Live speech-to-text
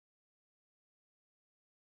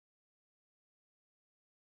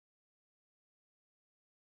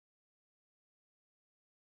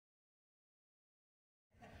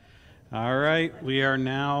All right, we are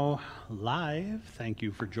now live. Thank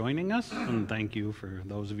you for joining us, and thank you for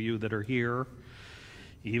those of you that are here.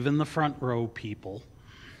 Even the front row people,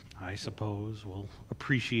 I suppose, will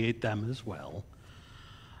appreciate them as well.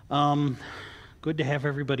 Good to have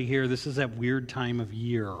everybody here. This is that weird time of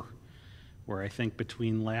year where I think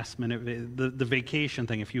between last minute, the vacation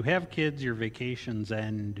thing, if you have kids, your vacations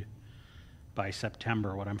end by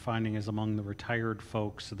September. What I'm finding is among the retired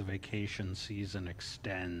folks, the vacation season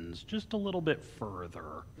extends just a little bit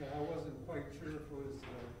further. Yeah, I wasn't quite sure if it was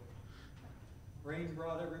rain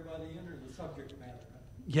brought everybody in or the subject matter.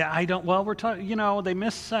 Yeah, I don't, well, we're talking, they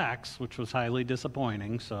missed sex, which was highly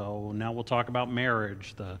disappointing, so now we'll talk about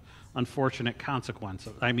marriage, the unfortunate consequence,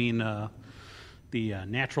 the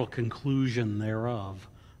natural conclusion thereof.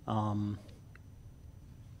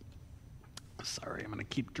 Sorry, I'm going to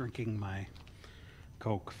keep drinking my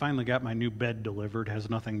Coke. Finally got my new bed delivered. Has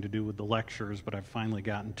nothing to do with the lectures, but I've finally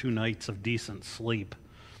gotten 2 nights of decent sleep.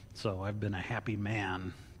 So I've been a happy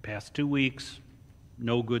man. Past 2 weeks,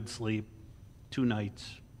 no good sleep. 2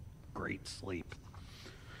 nights, great sleep.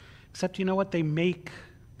 Except you know what? They make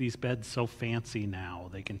these beds so fancy now.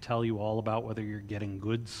 They can tell you all about whether you're getting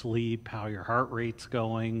good sleep, how your heart rate's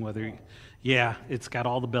going, it's got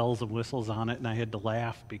all the bells and whistles on it, and I had to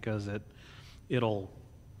laugh because it'll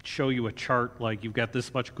show you a chart like you've got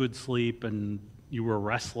this much good sleep and you were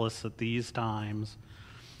restless at these times.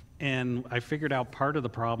 And I figured out part of the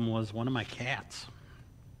problem was one of my cats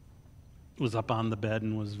was up on the bed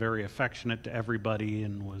and was very affectionate to everybody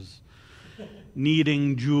and was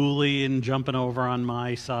needing Julie and jumping over on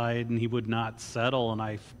my side, and he would not settle. And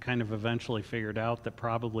I kind of eventually figured out that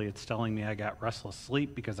probably it's telling me I got restless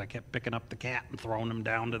sleep because I kept picking up the cat and throwing him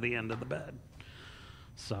down to the end of the bed.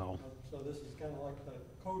 So this is kind of like the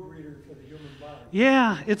code reader for the human body.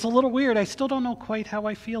 Yeah, it's a little weird. I still don't know quite how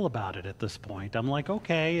I feel about it at this point. I'm like,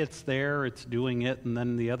 okay, it's there, it's doing it, and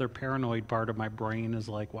then the other paranoid part of my brain is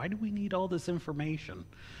like, why do we need all this information?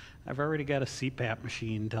 I've already got a CPAP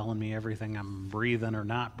machine telling me everything I'm breathing or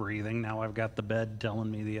not breathing. Now I've got the bed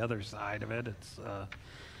telling me the other side of it.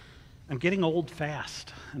 I'm getting old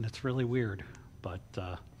fast, and it's really weird.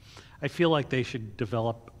 But I feel like they should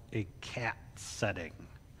develop a cat setting.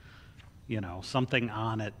 Something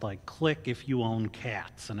on it, like click if you own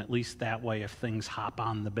cats, and at least that way if things hop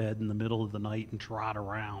on the bed in the middle of the night and trot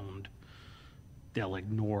around, they'll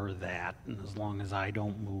ignore that, and as long as I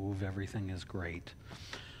don't move, everything is great.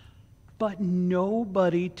 But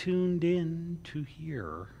nobody tuned in to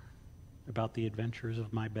hear about the adventures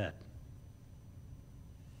of my bed.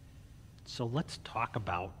 So let's talk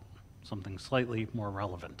about something slightly more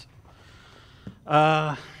relevant.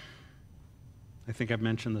 I think I've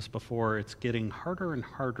mentioned this before, it's getting harder and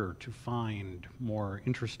harder to find more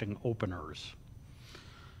interesting openers.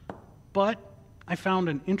 But I found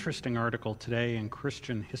an interesting article today in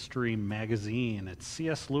Christian History magazine. It's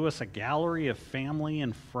C.S. Lewis, A Gallery of Family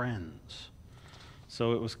and Friends.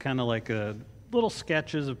 So it was kind of like little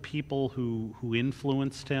sketches of people who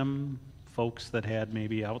influenced him, folks that had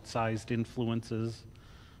maybe outsized influences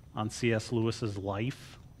on C.S. Lewis's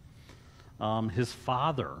life. His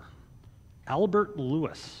father, Albert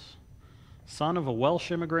Lewis, son of a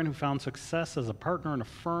Welsh immigrant who found success as a partner in a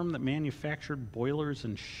firm that manufactured boilers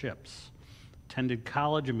and ships, attended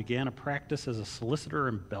college and began a practice as a solicitor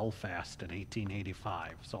in Belfast in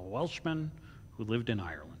 1885. So a Welshman who lived in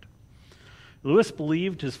Ireland. Lewis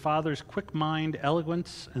believed his father's quick mind,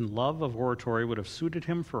 eloquence, and love of oratory would have suited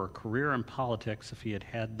him for a career in politics if he had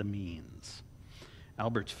had the means.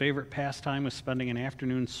 Albert's favorite pastime was spending an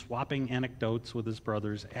afternoon swapping anecdotes with his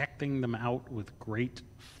brothers, acting them out with great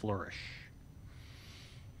flourish.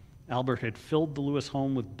 Albert had filled the Lewis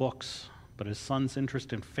home with books, but his son's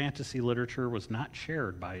interest in fantasy literature was not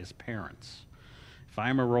shared by his parents. "If I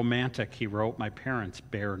am a romantic," he wrote, "my parents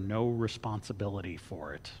bear no responsibility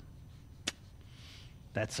for it."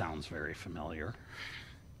 That sounds very familiar.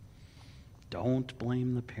 Don't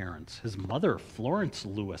blame the parents. His mother, Florence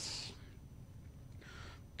Lewis,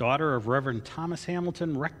 daughter of Reverend Thomas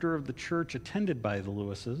Hamilton, rector of the church attended by the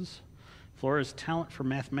Lewises, Flora's talent for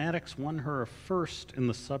mathematics won her a first in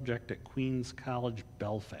the subject at Queen's College,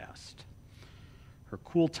 Belfast. Her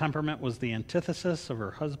cool temperament was the antithesis of her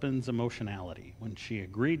husband's emotionality. When she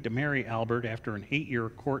agreed to marry Albert after an 8-year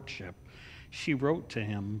courtship, she wrote to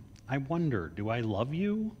him, "I wonder, do I love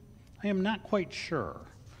you? I am not quite sure.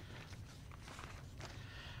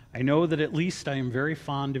 I know that at least I am very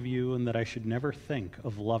fond of you and that I should never think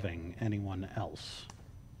of loving anyone else."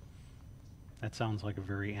 That sounds like a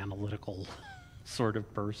very analytical sort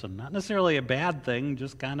of person. Not necessarily a bad thing,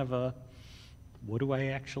 just kind of a, what do I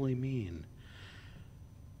actually mean?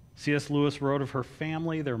 C.S. Lewis wrote of her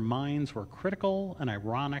family, their minds were critical and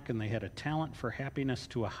ironic, and they had a talent for happiness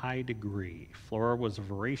to a high degree. Flora was a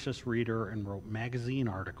voracious reader and wrote magazine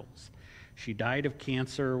articles. She died of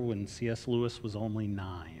cancer when C.S. Lewis was only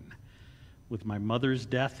 9. With my mother's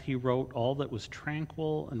death, he wrote, all that was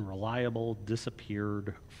tranquil and reliable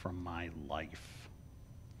disappeared from my life.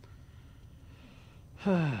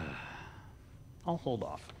 I'll hold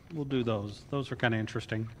off. We'll do those. Those are kind of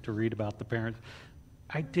interesting to read about the parents.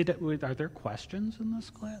 I did it with, are there questions in this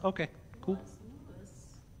class? Okay, cool. Was Lewis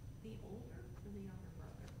the older or the younger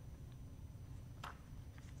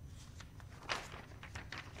brother?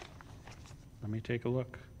 Let me take a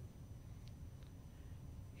look.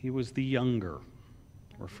 He was the younger,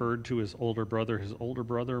 referred to as older brother. His older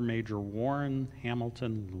brother, Major Warren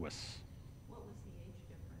Hamilton Lewis. What was the age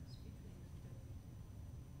difference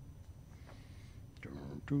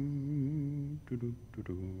between the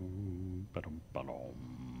two?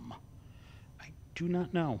 I do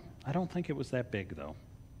not know. I don't think it was that big, though.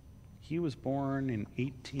 He was born in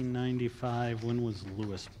 1895. When was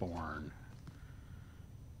Lewis born?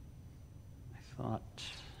 I thought...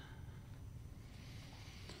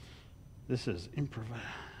 This is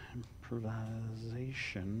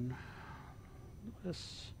improvisation.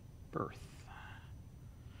 Lewis birth.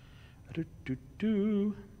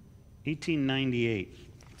 1898.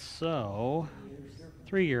 So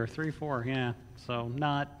 3, 4, yeah. So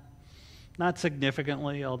not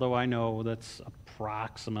significantly, although I know that's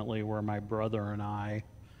approximately where my brother and I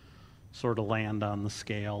sort of land on the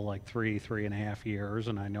scale, like 3.5 years.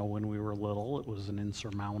 And I know when we were little, it was an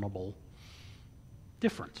insurmountable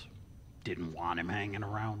difference. Didn't want him hanging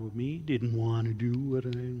around with me, didn't want to do what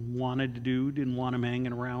I wanted to do, didn't want him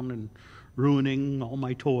hanging around and ruining all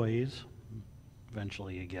my toys.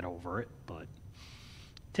 Eventually you get over it, but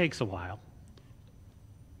it takes a while.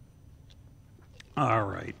 All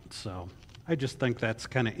right, so I just think that's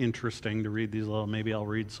kind of interesting to read these little, maybe I'll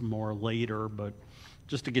read some more later, but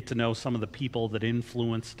just to get to know some of the people that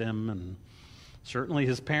influenced him, and certainly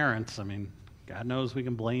his parents. I mean, God knows we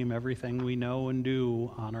can blame everything we know and do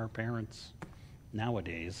on our parents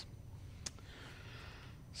nowadays.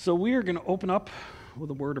 So we are going to open up with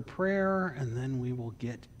a word of prayer, and then we will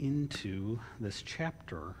get into this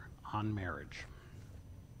chapter on marriage.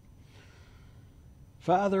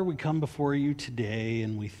 Father, we come before you today,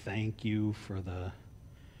 and we thank you for the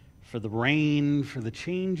rain, for the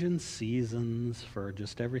change in seasons, for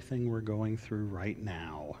just everything we're going through right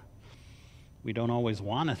now. We don't always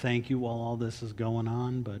want to thank you while all this is going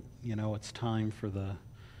on, but, you know, it's time for the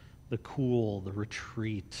cool, the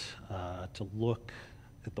retreat, to look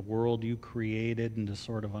at the world you created and to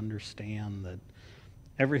sort of understand that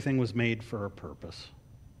everything was made for a purpose.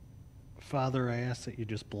 Father, I ask that you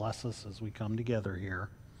just bless us as we come together here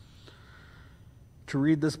to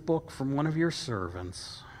read this book from one of your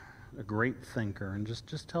servants, a great thinker, and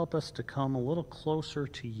just help us to come a little closer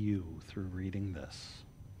to you through reading this.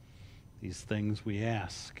 These things we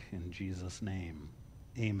ask in Jesus' name.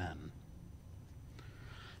 Amen.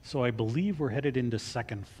 So I believe we're headed into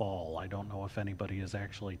second fall. I don't know if anybody has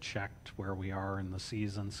actually checked where we are in the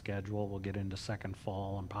season schedule. We'll get into second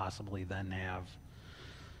fall and possibly then have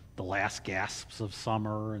the last gasps of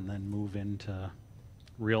summer and then move into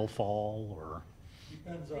real fall, or...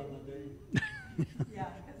 Depends on the day. Yeah,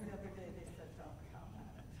 because the other day they said don't count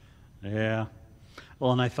on it. Yeah.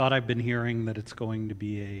 Well, and I thought I've been hearing that it's going to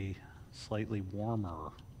be a slightly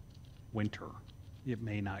warmer winter. It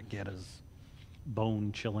may not get as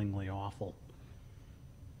bone-chillingly awful.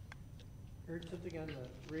 Heard something on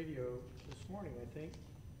the radio this morning, I think.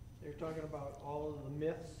 They're talking about all of the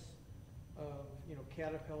myths of,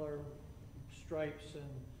 caterpillar stripes and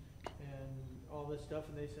all this stuff,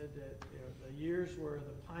 and they said that, the years where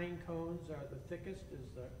the pine cones are the thickest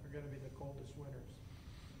are going to be the coldest winters.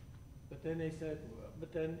 But then they said,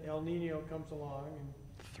 El Nino comes along and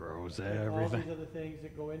Throws all everything. these other things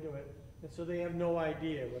that go into it, and so they have no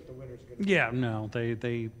idea what the winter's going to be. Yeah, no,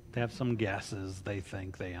 they have some guesses. They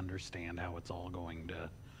think they understand how it's all going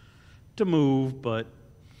to move, but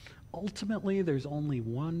ultimately there's only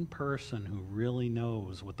one person who really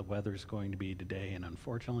knows what the weather's going to be today, and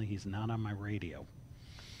unfortunately he's not on my radio.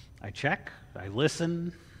 I check, I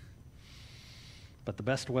listen, but the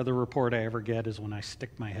best weather report I ever get is when I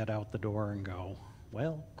stick my head out the door and go,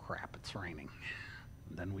 well, crap, it's raining.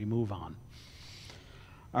 And then we move on.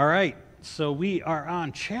 All right, so we are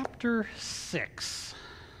on chapter 6.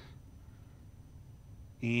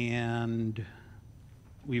 And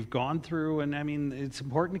we've gone through, and I mean, it's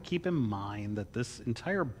important to keep in mind that this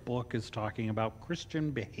entire book is talking about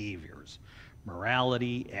Christian behaviors,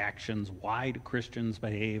 morality, actions. Why do Christians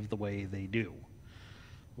behave the way they do?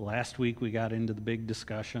 Last week we got into the big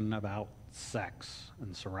discussion about sex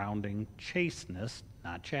and surrounding chasteness,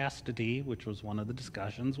 not chastity, which was one of the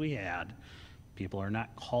discussions we had. People are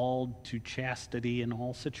not called to chastity in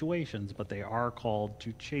all situations, but they are called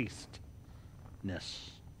to chasteness.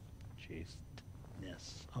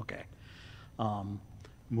 Chasteness. Okay.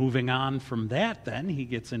 Moving on from that, then, he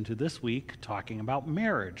gets into this week talking about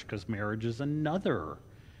marriage, because marriage is another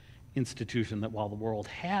institution that while the world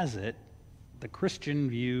has it, the Christian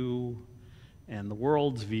view and the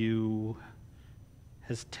world's view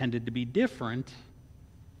has tended to be different,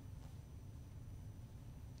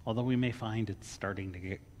 although we may find it's starting to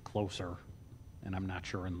get closer, and I'm not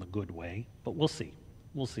sure in the good way, but we'll see.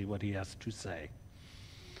 We'll see what he has to say.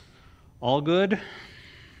 All good?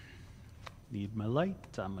 Need my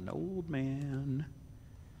light. I'm an old man.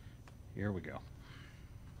 Here we go.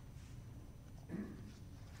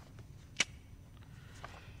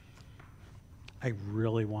 I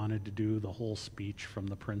really wanted to do the whole speech from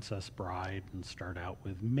The Princess Bride and start out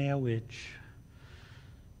with marriage.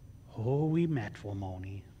 Oh, we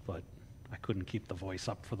matrimony, but I couldn't keep the voice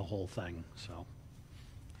up for the whole thing. So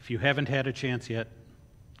if you haven't had a chance yet,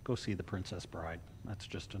 go see The Princess Bride. That's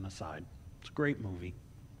just an aside. It's a great movie.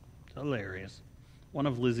 It's hilarious. One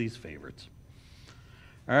of Lizzie's favorites.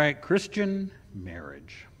 All right, Christian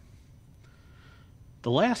marriage. The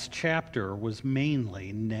last chapter was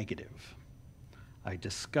mainly negative. I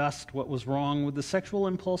discussed what was wrong with the sexual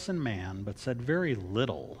impulse in man, but said very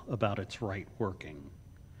little about its right working.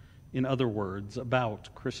 In other words,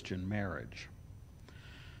 about Christian marriage.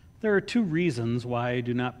 There are two reasons why I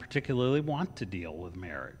do not particularly want to deal with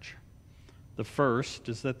marriage. The first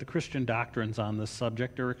is that the Christian doctrines on this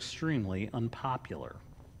subject are extremely unpopular.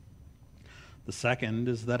 The second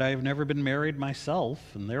is that I have never been married myself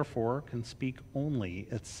and therefore can speak only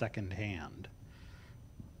at second hand.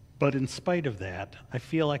 But in spite of that, I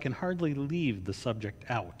feel I can hardly leave the subject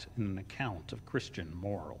out in an account of Christian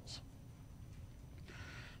morals.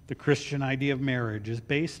 The Christian idea of marriage is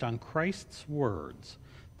based on Christ's words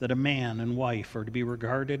that a man and wife are to be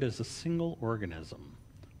regarded as a single organism,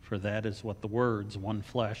 for that is what the words one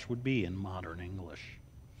flesh would be in modern English.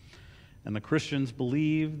 And the Christians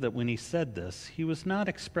believe that when he said this, he was not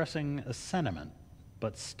expressing a sentiment,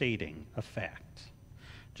 but stating a fact.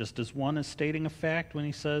 Just as one is stating a fact when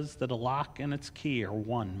he says that a lock and its key are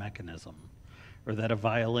one mechanism, or that a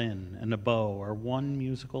violin and a bow are one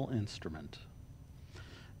musical instrument.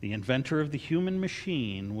 The inventor of the human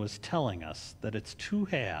machine was telling us that its two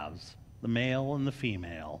halves, the male and the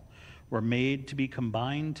female, were made to be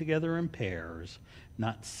combined together in pairs,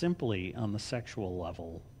 not simply on the sexual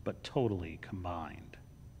level, but totally combined.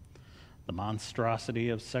 The monstrosity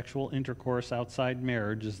of sexual intercourse outside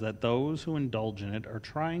marriage is that those who indulge in it are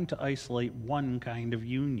trying to isolate one kind of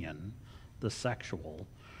union, the sexual,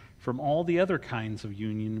 from all the other kinds of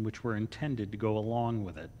union which were intended to go along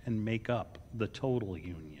with it and make up the total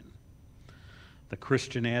union. The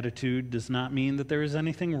Christian attitude does not mean that there is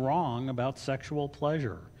anything wrong about sexual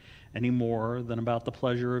pleasure, any more than about the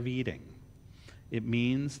pleasure of eating. It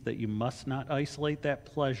means that you must not isolate that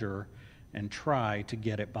pleasure and try to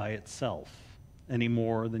get it by itself, any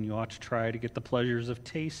more than you ought to try to get the pleasures of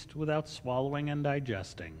taste without swallowing and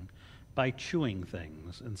digesting, by chewing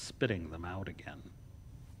things and spitting them out again.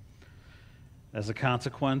 As a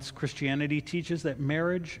consequence, Christianity teaches that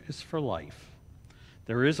marriage is for life.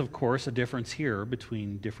 There is, of course, a difference here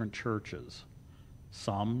between different churches.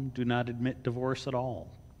 Some do not admit divorce at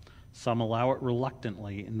all. Some allow it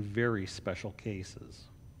reluctantly in very special cases.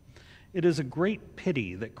 It is a great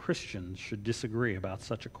pity that Christians should disagree about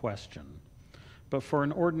such a question. But for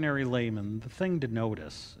an ordinary layman, the thing to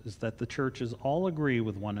notice is that the churches all agree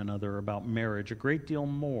with one another about marriage a great deal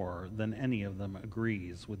more than any of them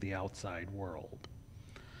agrees with the outside world.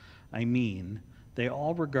 I mean, they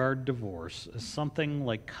all regard divorce as something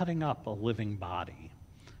like cutting up a living body,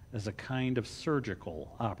 as a kind of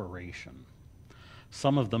surgical operation.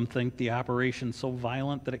 Some of them think the operation so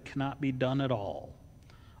violent that it cannot be done at all.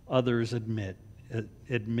 Others admit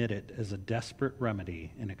it as a desperate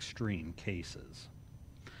remedy in extreme cases.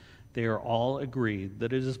 They are all agreed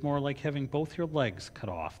that it is more like having both your legs cut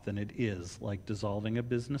off than it is like dissolving a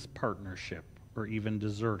business partnership or even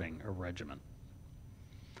deserting a regiment.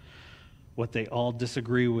 What they all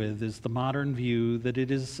disagree with is the modern view that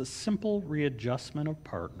it is a simple readjustment of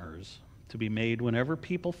partners to be made whenever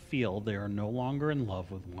people feel they are no longer in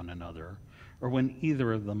love with one another, or when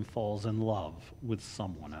either of them falls in love with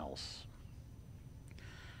someone else.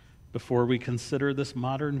 Before we consider this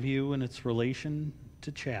modern view and its relation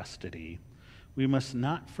to chastity, we must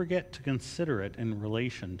not forget to consider it in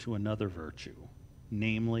relation to another virtue,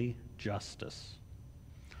 namely justice.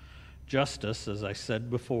 Justice, as I said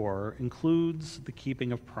before, includes the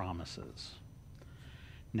keeping of promises.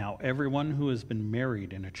 Now, everyone who has been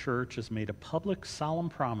married in a church has made a public, solemn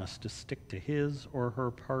promise to stick to his or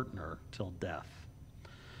her partner till death.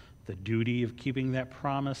 The duty of keeping that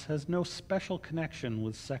promise has no special connection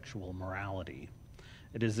with sexual morality.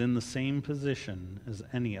 It is in the same position as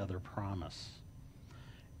any other promise.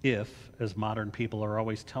 If, as modern people are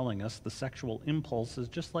always telling us, the sexual impulse is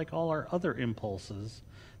just like all our other impulses,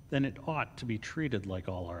 then it ought to be treated like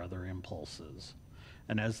all our other impulses.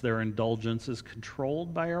 And as their indulgence is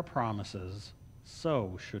controlled by our promises,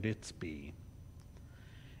 so should its be.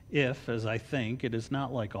 If, as I think, it is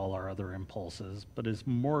not like all our other impulses, but is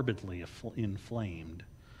morbidly inflamed,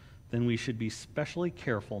 then we should be specially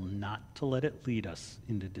careful not to let it lead us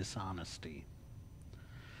into dishonesty.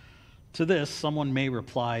 To this, someone may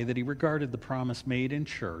reply that he regarded the promise made in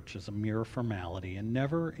church as a mere formality and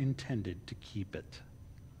never intended to keep it.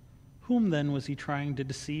 Whom then was he trying to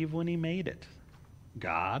deceive when he made it?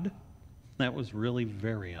 God? That was really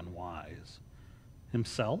very unwise.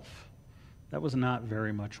 Himself? That was not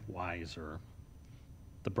very much wiser.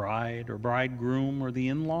 The bride or bridegroom or the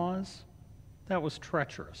in-laws? That was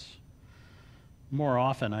treacherous. More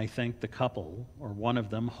often, I think the couple, or one of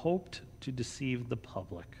them, hoped to deceive the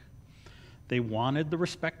public. They wanted the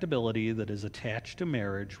respectability that is attached to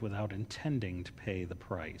marriage without intending to pay the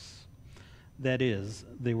price. That is,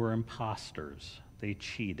 they were impostors. They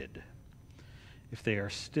cheated. If they are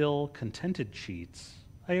still contented cheats,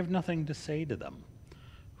 I have nothing to say to them.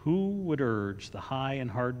 Who would urge the high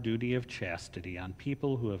and hard duty of chastity on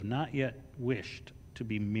people who have not yet wished to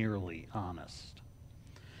be merely honest?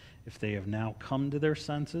 If they have now come to their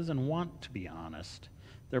senses and want to be honest,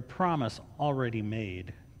 their promise already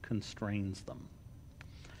made constrains them.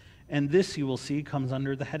 And this, you will see, comes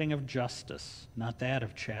under the heading of justice, not that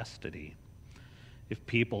of chastity. If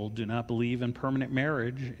people do not believe in permanent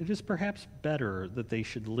marriage, it is perhaps better that they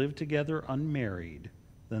should live together unmarried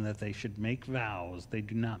than that they should make vows they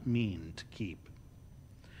do not mean to keep.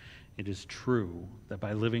 It is true that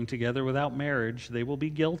by living together without marriage, they will be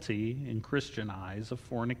guilty, in Christian eyes, of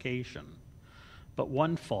fornication. But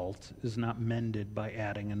one fault is not mended by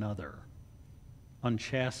adding another.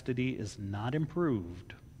 Unchastity is not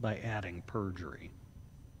improved by adding perjury.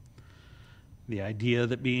 The idea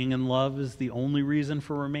that being in love is the only reason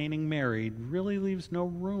for remaining married really leaves no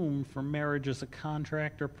room for marriage as a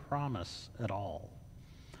contract or promise at all.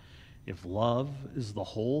 If love is the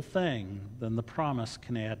whole thing, then the promise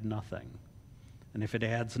can add nothing. And if it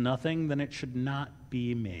adds nothing, then it should not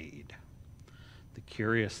be made. The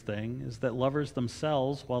curious thing is that lovers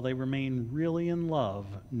themselves, while they remain really in love,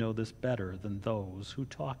 know this better than those who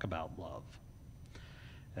talk about love.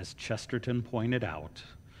 As Chesterton pointed out,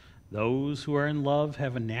 those who are in love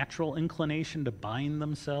have a natural inclination to bind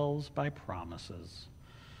themselves by promises.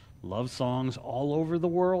 Love songs all over the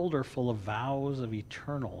world are full of vows of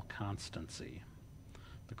eternal constancy.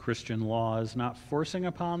 The Christian law is not forcing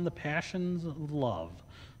upon the passions of love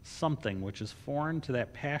something which is foreign to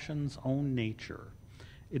that passion's own nature.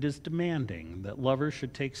 It is demanding that lovers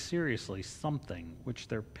should take seriously something which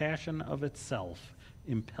their passion of itself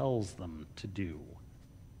impels them to do.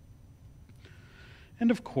 And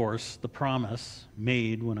of course, the promise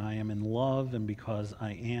made when I am in love and because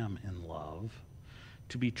I am in love,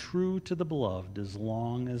 to be true to the beloved as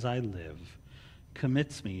long as I live,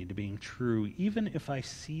 commits me to being true even if I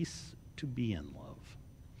cease to be in love.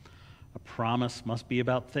 A promise must be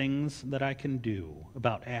about things that I can do,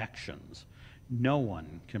 about actions. No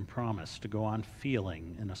one can promise to go on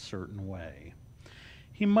feeling in a certain way.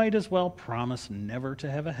 He might as well promise never to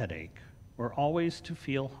have a headache or always to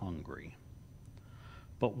feel hungry.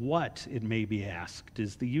 But what, it may be asked,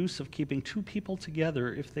 is the use of keeping two people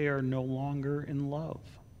together if they are no longer in love?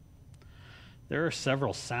 There are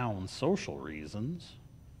several sound social reasons: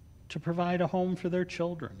 to provide a home for their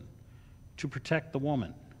children, to protect the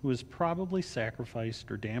woman who has probably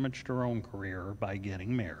sacrificed or damaged her own career by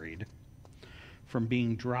getting married, from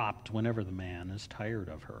being dropped whenever the man is tired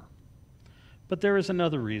of her. But there is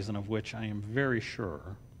another reason of which I am very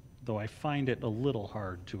sure, though I find it a little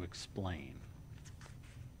hard to explain.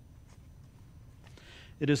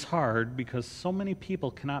 It is hard because so many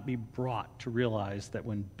people cannot be brought to realize that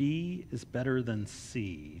when B is better than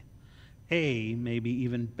C, A may be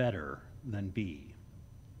even better than B.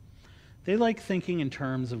 They like thinking in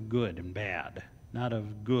terms of good and bad, not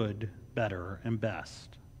of good, better, and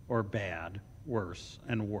best, or bad, worse,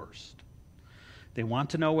 and worst. They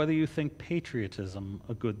want to know whether you think patriotism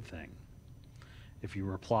a good thing. If you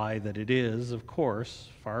reply that it is, of course,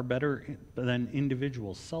 far better than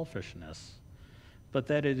individual selfishness, but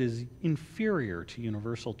that it is inferior to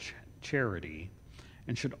universal charity,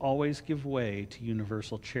 and should always give way to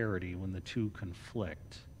universal charity when the two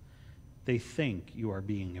conflict. They think you are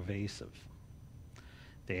being evasive.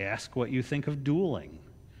 They ask what you think of dueling.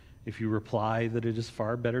 If you reply that it is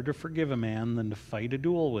far better to forgive a man than to fight a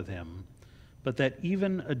duel with him, but that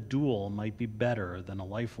even a duel might be better than a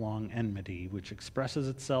lifelong enmity which expresses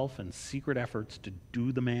itself in secret efforts to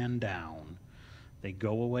do the man down, they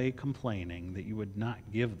go away complaining that you would not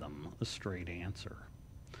give them a straight answer.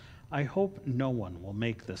 I hope no one will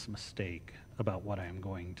make this mistake about what I am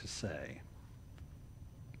going to say.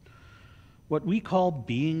 What we call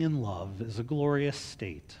being in love is a glorious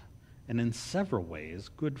state, and in several ways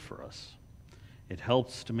good for us. It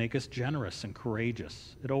helps to make us generous and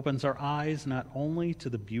courageous. It opens our eyes not only to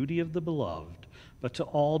the beauty of the beloved, but to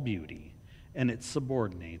all beauty, and it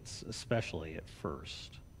subordinates, especially at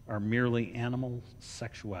first, our merely animal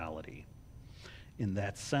sexuality. In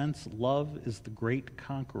that sense, love is the great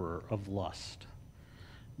conqueror of lust.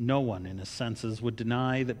 No one in his senses would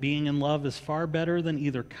deny that being in love is far better than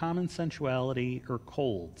either common sensuality or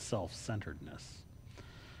cold self-centeredness.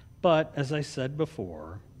 But, as I said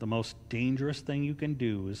before, the most dangerous thing you can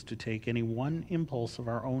do is to take any one impulse of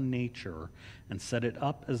our own nature and set it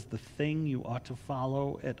up as the thing you ought to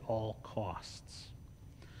follow at all costs.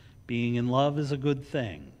 Being in love is a good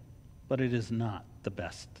thing, but it is not the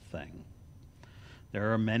best thing.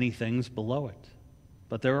 There are many things below it,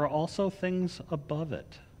 but there are also things above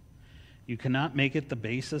it. You cannot make it the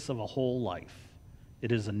basis of a whole life.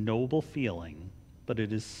 It is a noble feeling, but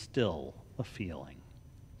it is still a feeling.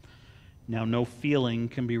 Now, no feeling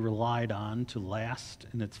can be relied on to last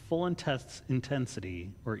in its full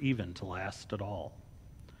intensity or even to last at all.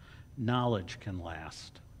 Knowledge can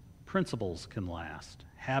last. Principles can last.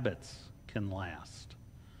 Habits can last.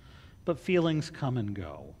 But feelings come and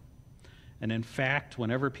go. And in fact,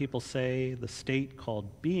 whenever people say the state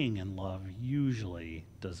called being in love usually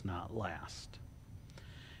does not last.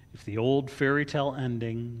 If the old fairy tale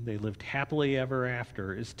ending, they lived happily ever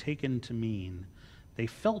after, is taken to mean they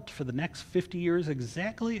felt for the next 50 years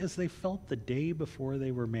exactly as they felt the day before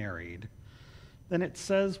they were married, then it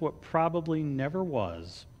says what probably never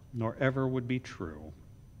was, nor ever would be true,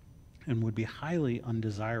 and would be highly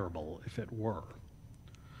undesirable if it were.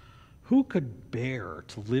 Who could bear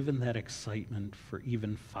to live in that excitement for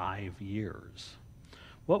even 5 years?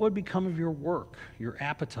 What would become of your work, your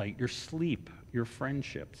appetite, your sleep, your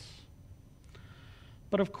friendships?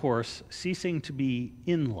 But of course, ceasing to be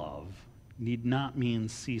in love need not mean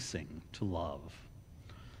ceasing to love.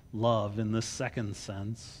 Love, in the second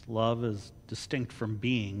sense, love as distinct from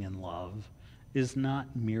being in love, is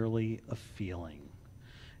not merely a feeling.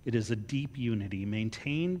 It is a deep unity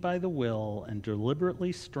maintained by the will and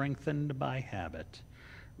deliberately strengthened by habit,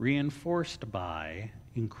 reinforced by,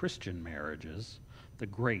 in Christian marriages, the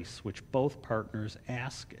grace which both partners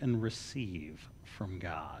ask and receive from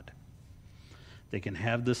God. They can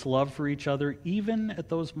have this love for each other even at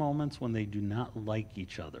those moments when they do not like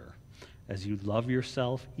each other, as you love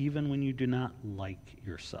yourself even when you do not like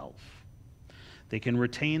yourself. They can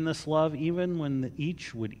retain this love even when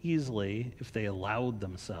each would easily, if they allowed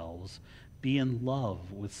themselves, be in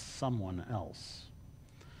love with someone else.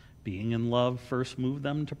 Being in love first moved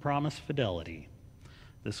them to promise fidelity.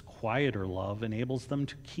 This quieter love enables them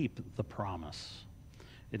to keep the promise.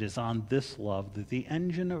 It is on this love that the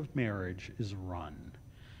engine of marriage is run.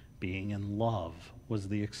 Being in love was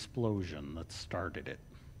the explosion that started it.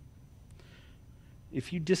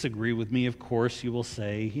 If you disagree with me, of course, you will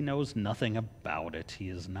say, he knows nothing about it. He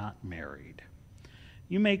is not married.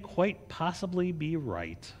 You may quite possibly be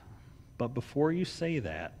right, but before you say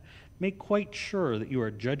that, make quite sure that you are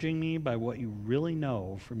judging me by what you really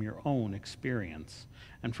know from your own experience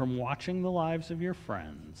and from watching the lives of your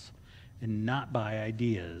friends, and not by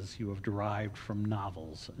ideas you have derived from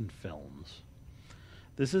novels and films.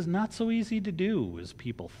 This is not so easy to do as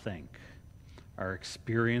people think. Our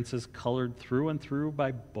experience is colored through and through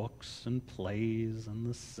by books and plays and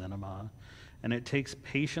the cinema, and it takes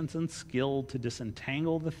patience and skill to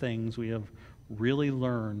disentangle the things we have really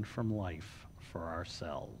learned from life for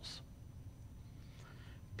ourselves.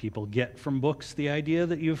 People get from books the idea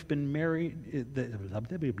that you've been married.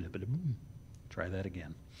 Try that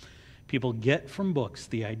again. People get from books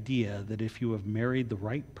the idea that if you have married the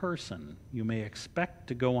right person, you may expect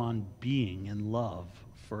to go on being in love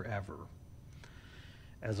forever.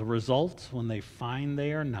 As a result, when they find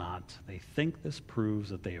they are not, they think this proves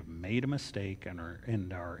that they have made a mistake and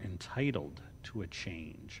are entitled to a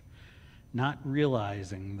change, not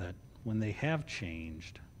realizing that when they have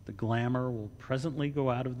changed, the glamour will presently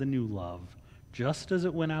go out of the new love, just as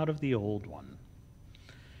it went out of the old one.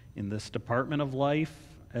 In this department of life,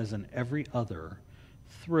 as in every other,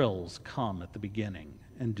 thrills come at the beginning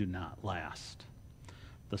and do not last.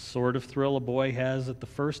 The sort of thrill a boy has at the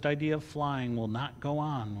first idea of flying will not go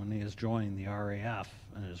on when he has joined the RAF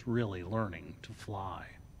and is really learning to fly.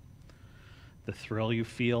 The thrill you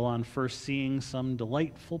feel on first seeing some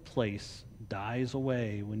delightful place dies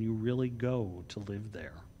away when you really go to live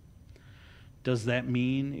there. Does that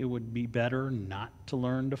mean it would be better not to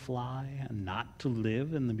learn to fly and not to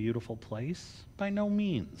live in the beautiful place? By no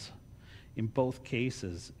means. In both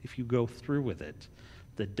cases, if you go through with it,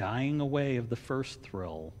 the dying away of the first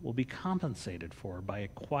thrill will be compensated for by a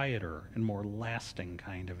quieter and more lasting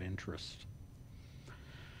kind of interest.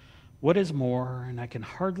 What is more, and I can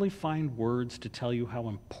hardly find words to tell you how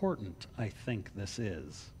important I think this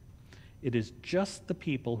is, it is just the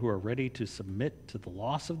people who are ready to submit to the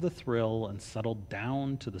loss of the thrill and settle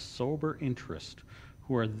down to the sober interest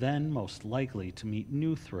who are then most likely to meet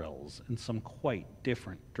new thrills in some quite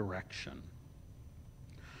different direction.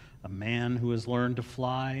 A man who has learned to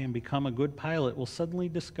fly and become a good pilot will suddenly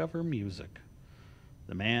discover music.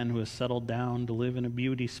 The man who has settled down to live in a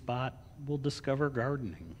beauty spot will discover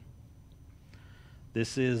gardening.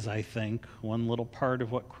 This is, I think, one little part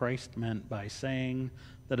of what Christ meant by saying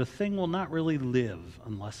that a thing will not really live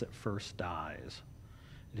unless it first dies.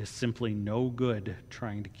 It is simply no good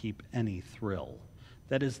trying to keep any thrill.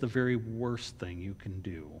 That is the very worst thing you can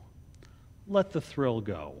do. Let the thrill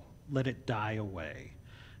go. Let it die away.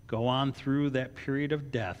 Go on through that period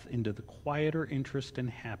of death into the quieter interest and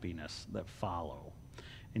happiness that follow,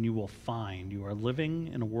 and you will find you are living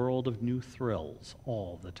in a world of new thrills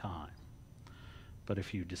all the time. But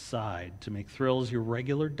if you decide to make thrills your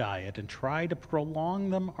regular diet and try to prolong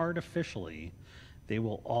them artificially, they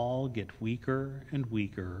will all get weaker and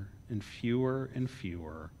weaker and fewer,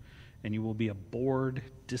 and you will be a bored,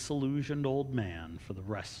 disillusioned old man for the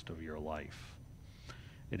rest of your life.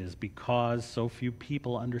 It is because so few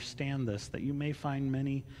people understand this that you may find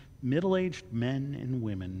many middle-aged men and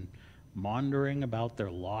women maundering about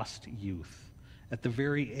their lost youth at the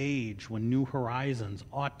very age when new horizons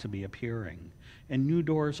ought to be appearing and new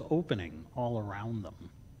doors opening all around them.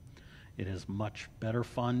 It is much better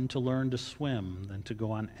fun to learn to swim than to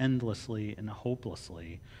go on endlessly and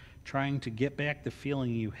hopelessly trying to get back the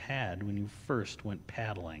feeling you had when you first went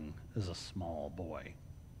paddling as a small boy.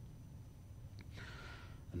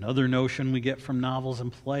 Another notion we get from novels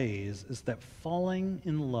and plays is that falling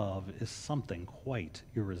in love is something quite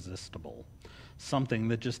irresistible, something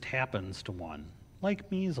that just happens to one, like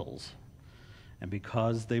measles. And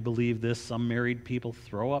because they believe this, some married people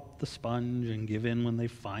throw up the sponge and give in when they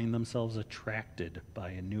find themselves attracted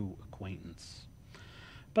by a new acquaintance.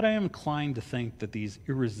 But I am inclined to think that these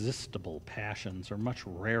irresistible passions are much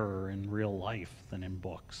rarer in real life than in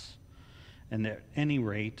books, and at any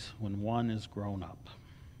rate when one is grown up.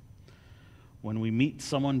 When we meet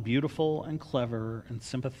someone beautiful and clever and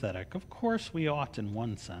sympathetic, of course we ought, in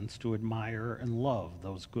one sense, to admire and love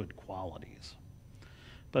those good qualities.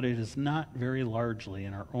 But it is not very largely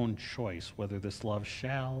in our own choice whether this love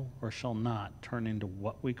shall or shall not turn into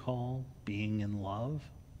what we call being in love.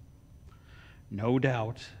 No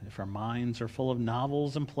doubt, if our minds are full of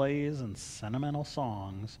novels and plays and sentimental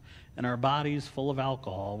songs, and our bodies full of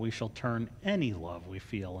alcohol, we shall turn any love we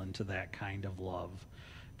feel into that kind of love.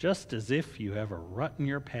 Just as if you have a rut in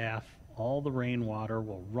your path, all the rainwater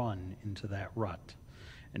will run into that rut.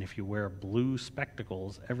 And if you wear blue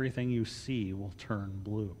spectacles, everything you see will turn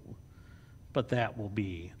blue. But that will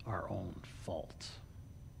be our own fault.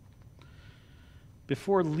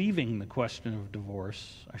 Before leaving the question of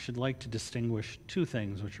divorce, I should like to distinguish two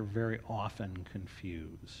things which are very often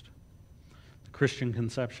confused. The Christian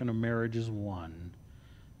conception of marriage is one.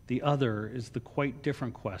 The other is the quite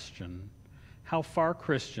different question, how far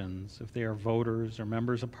Christians, if they are voters or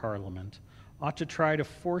members of parliament, ought to try to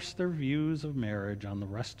force their views of marriage on the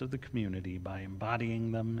rest of the community by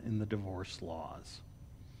embodying them in the divorce laws.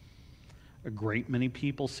 A great many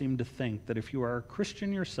people seem to think that if you are a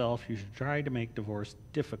Christian yourself, you should try to make divorce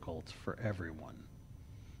difficult for everyone.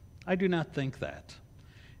 I do not think that.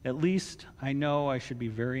 At least I know I should be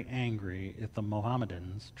very angry if the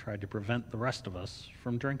Mohammedans tried to prevent the rest of us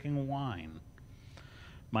from drinking wine.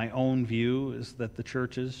 My own view is that the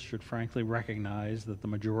churches should frankly recognize that the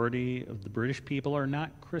majority of the British people are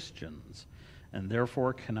not Christians and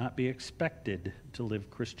therefore cannot be expected to live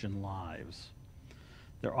Christian lives.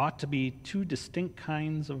 There ought to be two distinct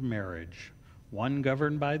kinds of marriage, one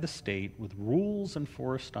governed by the state with rules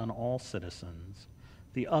enforced on all citizens,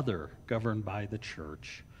 the other governed by the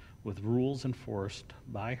church with rules enforced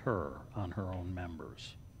by her on her own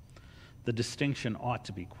members. The distinction ought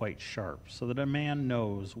to be quite sharp so that a man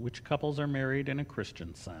knows which couples are married in a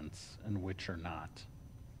Christian sense and which are not.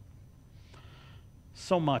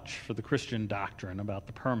 So much for the Christian doctrine about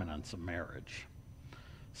the permanence of marriage.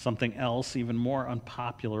 Something else, even more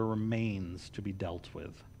unpopular, remains to be dealt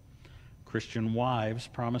with. Christian wives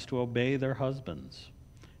promise to obey their husbands.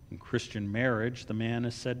 In Christian marriage, the man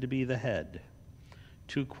is said to be the head.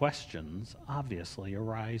 Two questions obviously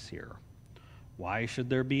arise here. Why should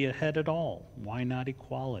there be a head at all? Why not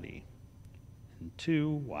equality? And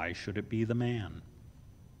two, why should it be the man?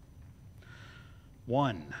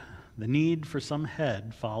 1, the need for some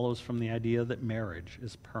head follows from the idea that marriage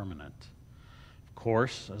is permanent. Of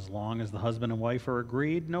course, as long as the husband and wife are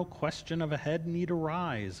agreed, no question of a head need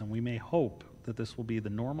arise, and we may hope that this will be the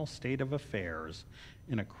normal state of affairs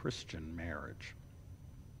in a Christian marriage.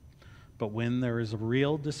 But when there is a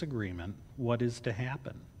real disagreement, what is to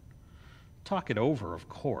happen? Talk it over, of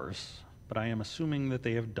course, but I am assuming that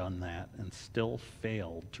they have done that and still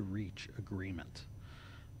failed to reach agreement.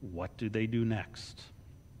 What do they do next?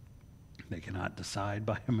 They cannot decide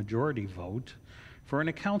by a majority vote, for in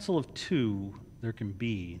a council of 2, there can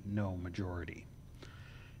be no majority.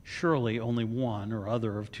 Surely only one or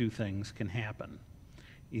other of 2 things can happen.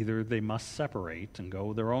 Either they must separate and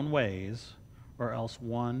go their own ways, or else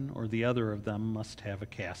one or the other of them must have a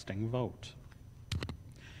casting vote.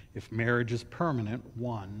 If marriage is permanent,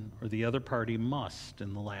 one or the other party must,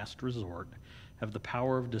 in the last resort, have the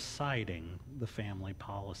power of deciding the family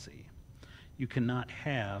policy. You cannot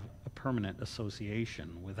have a permanent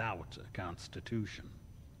association without a constitution.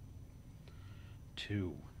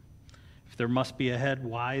 2, if there must be a head,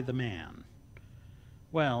 why the man?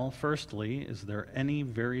 Well, firstly, is there any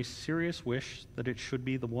very serious wish that it should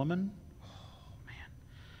be the woman?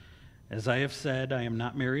 As I have said, I am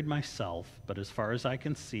not married myself, but as far as I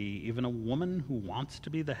can see, even a woman who wants to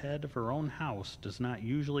be the head of her own house does not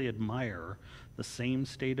usually admire the same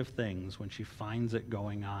state of things when she finds it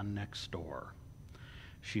going on next door.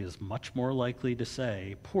 She is much more likely to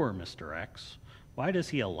say, "Poor Mr. X, why does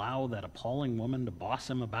he allow that appalling woman to boss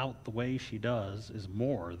him about the way she does is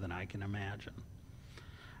more than I can imagine."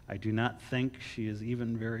 I do not think she is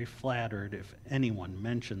even very flattered if anyone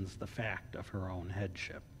mentions the fact of her own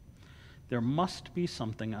headship. There must be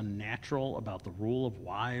something unnatural about the rule of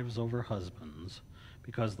wives over husbands,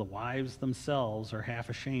 because the wives themselves are half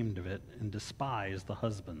ashamed of it and despise the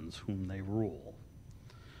husbands whom they rule.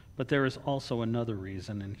 But there is also another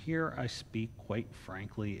reason, and here I speak quite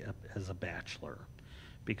frankly as a bachelor,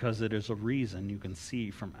 because it is a reason you can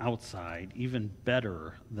see from outside even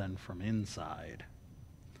better than from inside.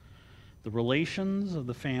 The relations of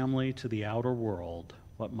the family to the outer world,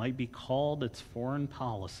 what might be called its foreign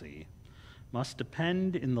policy, must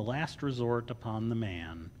depend in the last resort upon the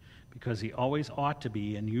man, because he always ought to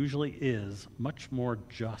be and usually is much more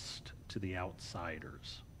just to the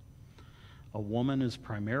outsiders. A woman is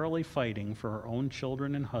primarily fighting for her own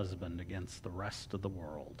children and husband against the rest of the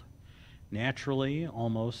world. Naturally,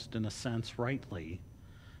 almost in a sense rightly,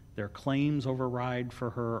 their claims override for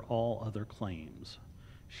her all other claims.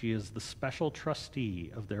 She is the special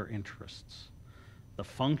trustee of their interests. The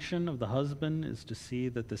function of the husband is to see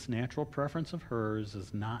that this natural preference of hers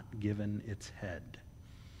is not given its head.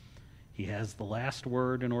 He has the last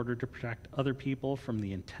word in order to protect other people from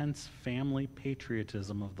the intense family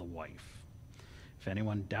patriotism of the wife. If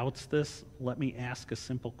anyone doubts this, let me ask a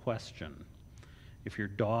simple question. If your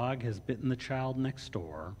dog has bitten the child next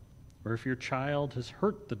door, or if your child has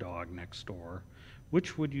hurt the dog next door,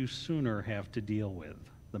 which would you sooner have to deal with,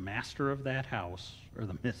 the master of that house or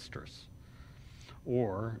the mistress?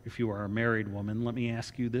 Or, if you are a married woman, let me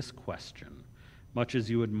ask you this question. Much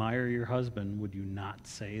as you admire your husband, would you not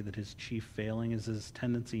say that his chief failing is his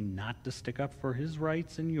tendency not to stick up for his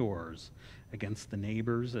rights and yours against the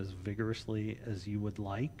neighbors as vigorously as you would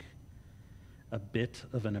like? A bit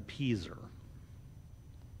of an appeaser.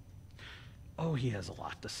 Oh, he has a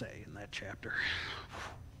lot to say in that chapter.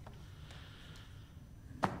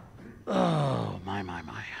 Oh, my.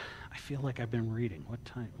 I feel like I've been reading. What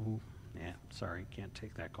time? Ooh. Yeah, sorry, can't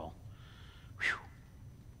take that call.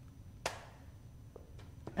 Whew.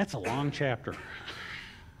 That's a long chapter.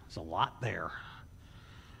 There's a lot there.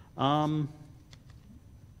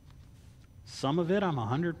 Some of it I'm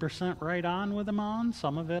 100% right on with him on.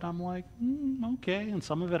 Some of it I'm like, okay. And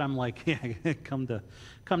some of it I'm like, yeah, come to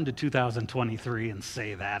 2023 and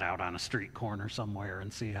say that out on a street corner somewhere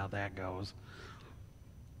and see how that goes.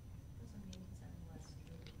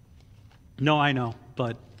 No, I know,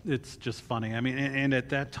 but it's just funny. I mean, and at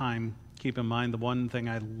that time, keep in mind, the one thing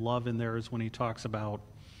I love in there is when he talks about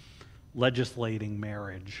legislating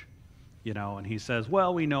marriage. you know, and he says,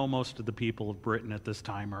 well, we know most of the people of Britain at this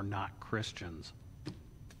time are not Christians.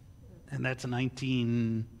 And that's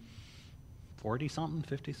 1940-something,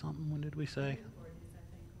 50-something, when did we say?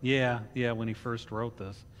 Yeah, when he first wrote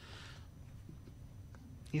this.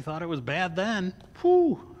 He thought it was bad then.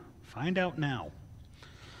 Whew, find out now.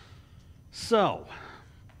 So,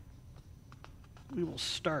 we will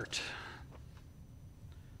start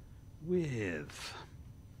with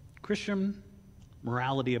Christian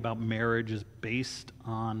morality about marriage is based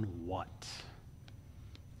on what?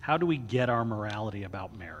 How do we get our morality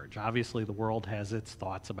about marriage? Obviously, the world has its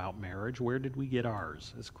thoughts about marriage. Where did we get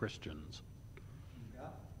ours as Christians? Yeah.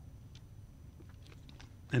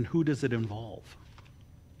 And who does it involve?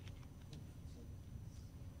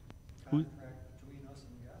 Contract between us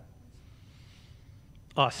and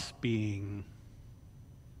God. Us being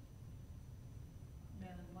Man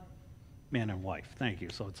and wife. man and wife. Thank you.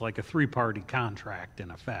 So it's like a three-party contract in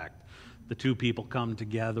effect. The two people come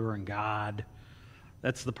together and God.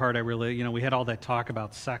 That's the part I really, we had all that talk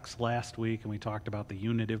about sex last week, and we talked about the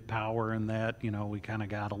unitive power and that, we kind of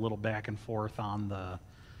got a little back and forth on the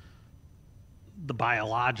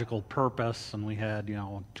biological purpose, and we had,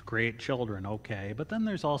 to create children, okay. But then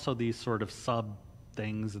there's also these sort of sub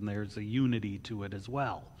things, and there's a unity to it as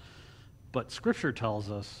well. But Scripture tells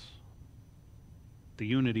us the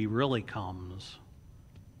unity really comes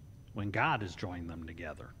when God has joined them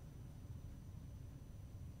together.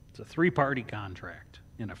 It's a three-party contract,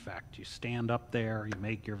 in effect. You stand up there, you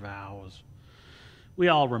make your vows. We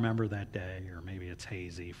all remember that day, or maybe it's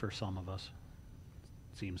hazy for some of us.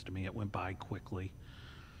 It seems to me it went by quickly.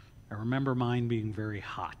 I remember mine being very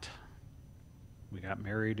hot. We got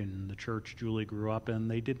married in the church Julie grew up in.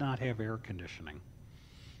 They did not have air conditioning.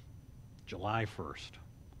 July 1st.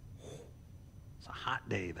 It's a hot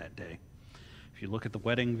day that day. If you look at the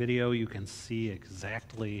wedding video, you can see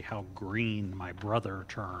exactly how green my brother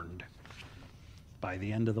turned by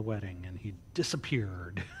the end of the wedding, and he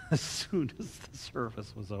disappeared as soon as the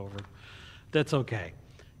service was over. That's okay.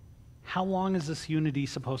 How long is this unity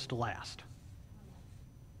supposed to last?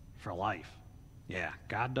 For life. Yeah,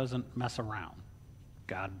 God doesn't mess around.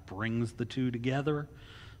 God brings the two together.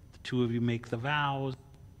 The two of you make the vows.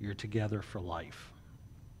 You're together for life.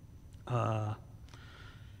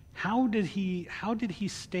 How did he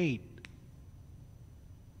state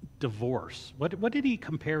divorce? What did he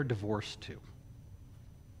compare divorce to?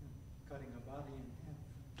 Cutting a body in half.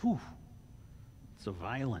 Whew. It's a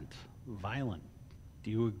violent.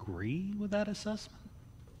 Do you agree with that assessment?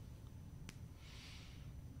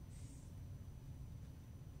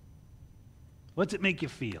 What's it make you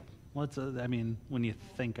feel? When you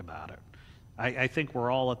think about it? I think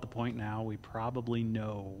we're all at the point now, we probably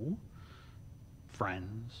know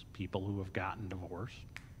friends, people who have gotten divorced.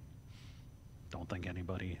 Don't think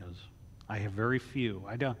anybody has. I have very few.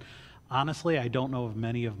 Honestly, I don't know of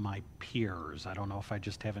many of my peers. I don't know if I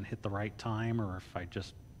just haven't hit the right time or if I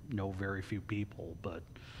just know very few people, but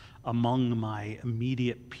among my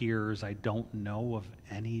immediate peers, I don't know of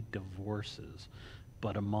any divorces.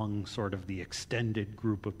 But among sort of the extended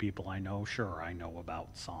group of people I know, sure, I know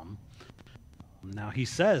about some. Now, he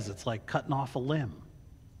says it's like cutting off a limb.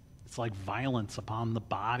 It's like violence upon the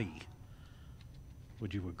body.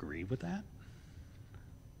 Would you agree with that? I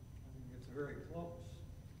think it's very close.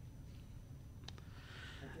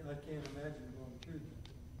 I can't imagine going through that.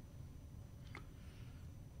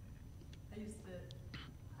 I used to,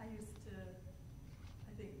 I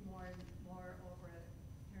think more over it,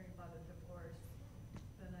 hearing about a divorce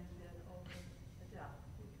than I did over a death,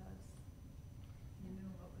 because you knew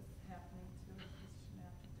what was happening to a Christian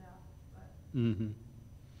after death, but. Mm-hmm.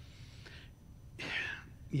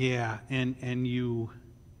 Yeah, and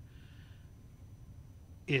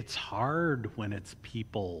it's hard when it's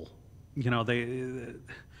people,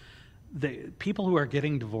 people who are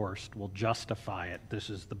getting divorced will justify it. This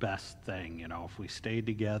is the best thing, if we stay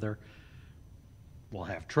together, we'll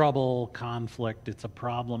have trouble, conflict, it's a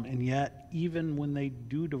problem. And yet, even when they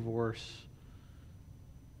do divorce,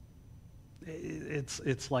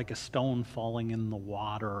 it's like a stone falling in the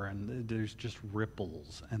water, and there's just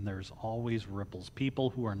ripples, and there's always ripples. People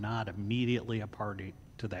who are not immediately a party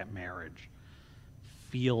to that marriage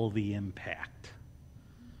feel the impact.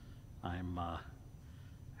 I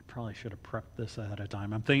probably should have prepped this ahead of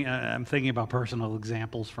time. I'm thinking about personal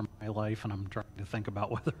examples from my life, and I'm trying to think about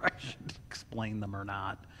whether I should explain them or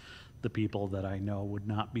not. The people that I know would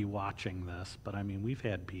not be watching this, but we've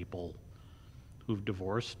had people who've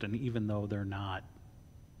divorced, and even though they're not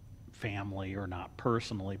family or not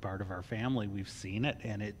personally part of our family, we've seen it,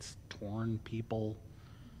 and it's torn people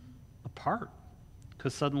apart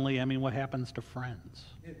Because suddenly, I mean, what happens to friends?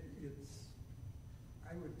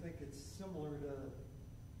 I would think it's similar to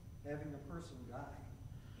having a person die.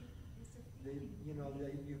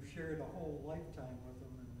 You've shared a whole lifetime with them,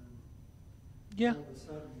 and then Yeah. all of a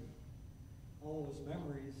sudden, all those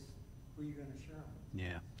memories, who are you going to share them with?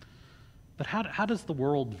 Yeah. But how does the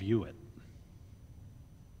world view it?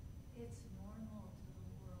 It's normal to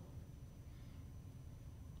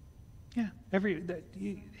the world.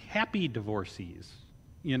 Yeah. Happy divorcees.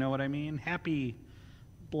 You know what I mean? Happy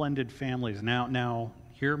blended families. Now,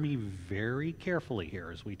 hear me very carefully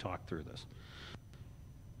here as we talk through this.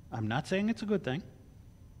 I'm not saying it's a good thing.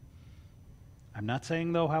 I'm not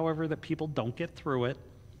saying, though, however, that people don't get through it,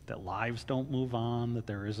 that lives don't move on, that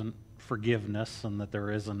there isn't forgiveness, and that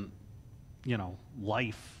there isn't,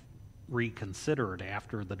 life reconsidered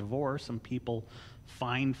after the divorce, and people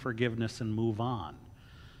find forgiveness and move on.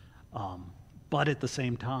 But at the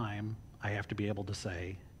same time, I have to be able to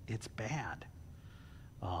say it's bad.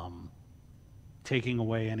 Taking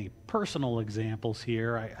away any personal examples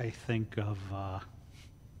here, I think of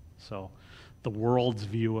the world's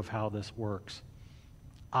view of how this works.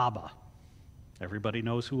 ABBA. Everybody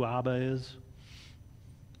knows who ABBA is?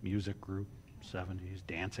 Music group, 70s,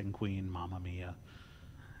 dancing queen, Mamma Mia.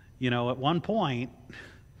 At one point,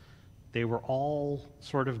 they were all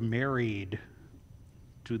sort of married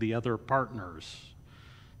to the other partners.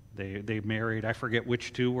 They married, I forget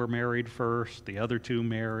which two were married first, the other two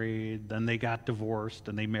married, then they got divorced,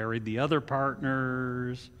 and they married the other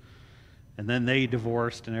partners, and then they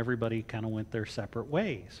divorced, and everybody kind of went their separate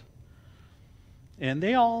ways. And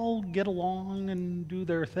they all get along and do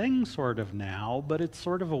their thing sort of now, but it's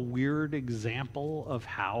sort of a weird example of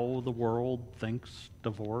how the world thinks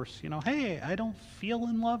divorce. Hey, I don't feel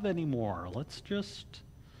in love anymore. Let's just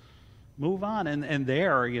move on. And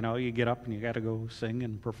there, you get up and you got to go sing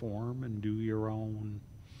and perform and do your own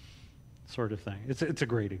sort of thing. It's a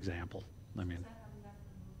great example. I mean, Is that how we got the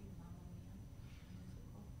movie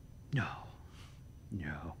Mamma Mia?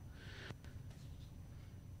 Musical?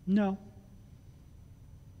 No.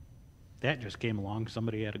 That just came along.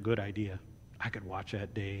 Somebody had a good idea. I could watch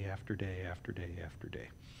that day after day after day after day.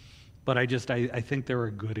 But I think they're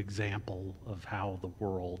a good example of how the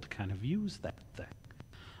world kind of views that thing.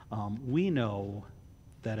 We know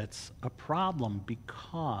that it's a problem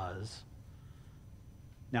because,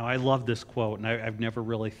 now I love this quote, and I've never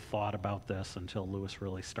really thought about this until Lewis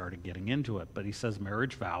really started getting into it, but he says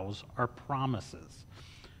marriage vows are promises.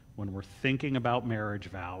 When we're thinking about marriage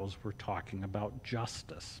vows, we're talking about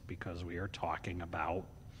justice because we are talking about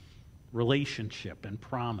relationship and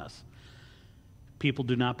promise. People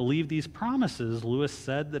do not believe these promises. Lewis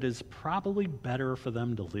said that it's probably better for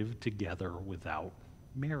them to live together without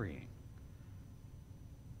marrying.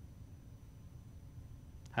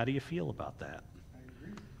 How do you feel about that?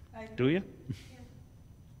 I agree. Do you?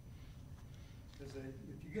 Because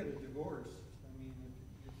if you get a divorce,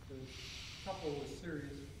 if the couple was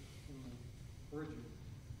serious from the origin,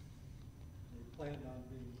 they planned on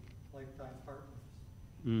being lifetime partners.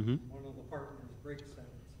 Mm-hmm. One of the partners breaks that.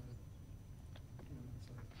 It's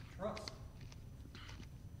a trust.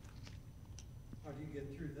 How do you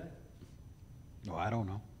get through that? No, I don't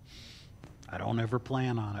know. I don't ever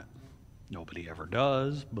plan on it. Nobody ever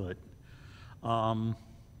does, but It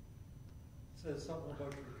says something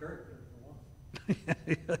about your character, for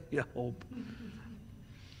one. you hope.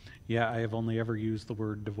 Yeah, I have only ever used the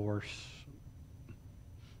word divorce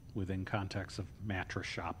within context of mattress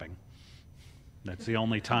shopping. That's the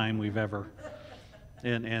only time we've ever.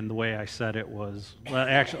 And the way I said it was, well,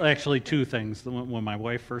 actually two things. When my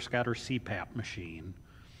wife first got her CPAP machine,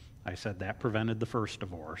 I said that prevented the first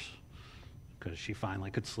divorce because she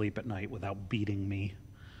finally could sleep at night without beating me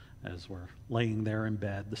as we're laying there in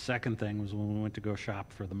bed. The second thing was when we went to go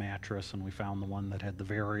shop for the mattress and we found the one that had the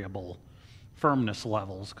variable firmness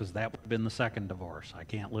levels, because that would have been the second divorce. I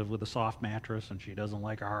can't live with a soft mattress and she doesn't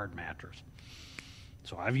like a hard mattress.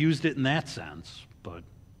 So I've used it in that sense, but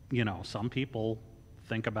some people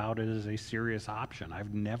think about it as a serious option.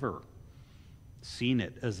 I've never seen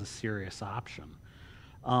it as a serious option.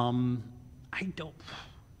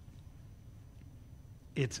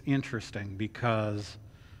 It's interesting because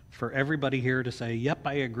for everybody here to say, yep,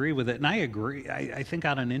 I agree with it, and I agree, I think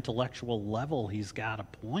on an intellectual level he's got a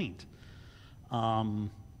point. But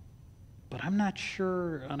I'm not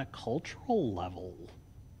sure on a cultural level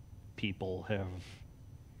people have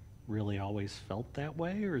really always felt that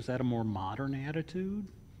way, or is that a more modern attitude?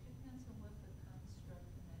 Depends on what the construct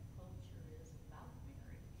in that culture is about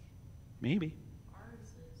marriage. Maybe. Ours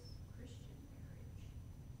is Christian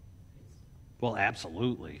marriage. Well,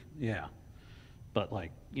 absolutely, yeah. But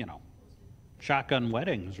Shotgun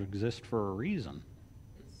weddings exist for a reason.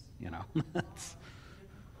 It's, You know, different that's,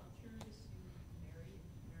 cultures, you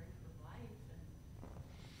marry for life, and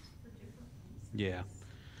it's for different reasons. yeah.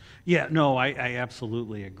 Yeah, no, I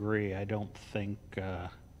absolutely agree. I don't think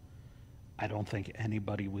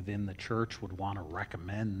anybody within the church would want to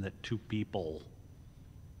recommend that two people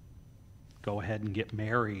go ahead and get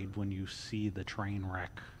married when you see the train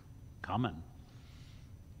wreck coming.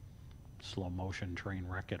 Slow motion train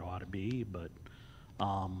wreck it ought to be, but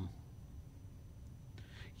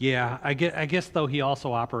yeah, I guess though he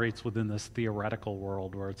also operates within this theoretical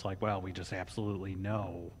world where it's like, well, we just absolutely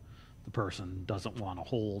know the person doesn't want to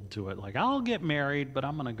hold to it. Like, I'll get married, but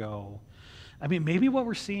I'm going to go. I mean, maybe what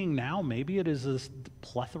we're seeing now, maybe it is this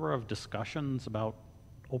plethora of discussions about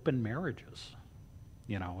open marriages.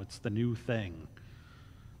 You know, it's the new thing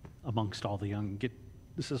amongst all the young.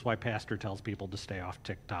 This is why Pastor tells people to stay off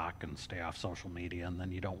TikTok and stay off social media, and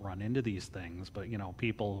then you don't run into these things. But, you know,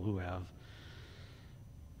 people who have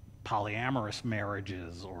polyamorous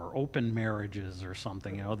marriages or open marriages or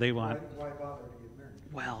something, you know, they want... Why bother to get married?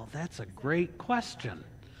 Well, that's a great question.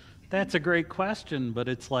 That's a great question, but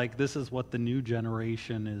it's like this is what the new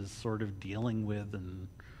generation is sort of dealing with and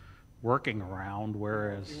working around,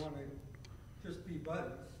 whereas... If you want to just be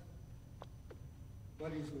buddies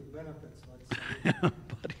with benefits, let's say.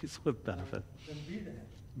 Buddies with benefit. Then be that.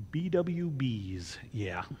 BWBs,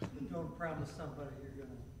 yeah. Don't promise somebody you're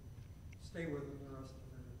going to stay with them the rest of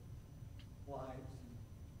their lives.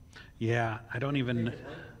 Yeah, I don't even Make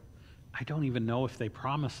it know if they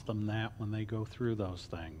promise them that when they go through those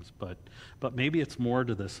things, but maybe it's more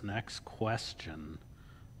to this next question.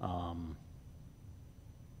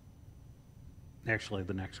 Actually,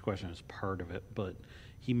 the next question is part of it, but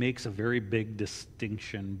he makes a very big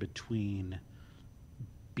distinction between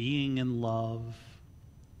being in love,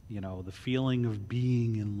 you know, the feeling of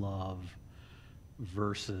being in love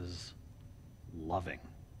versus loving,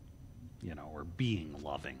 you know, or being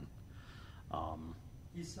loving.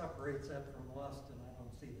 He separates that from lust, and I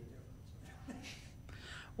don't see the difference.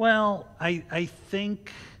 Well, I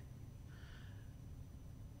think...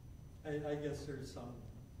 I guess there's some,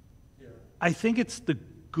 yeah. I think it's the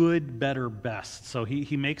good, better, best. So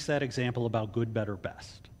he makes that example about good, better,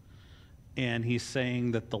 best. And he's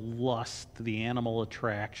saying that the lust, the animal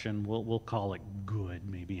attraction, we'll call it good,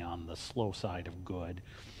 maybe on the slow side of good.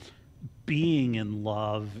 Being in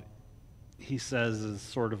love, he says, is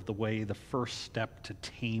sort of the first step to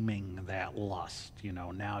taming that lust. You know,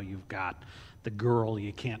 now you've got the girl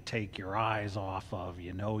you can't take your eyes off of.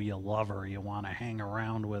 You know you love her. You want to hang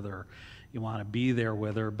around with her. You want to be there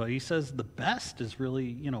with her. But he says the best is really,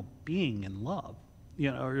 you know, being in love.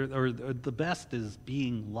 You know, or the best is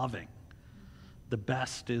being loving. The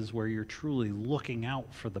best is where you're truly looking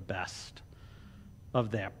out for the best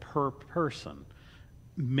of that person.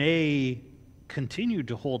 May continue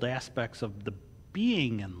to hold aspects of the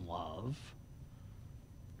being in love,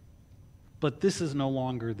 but this is no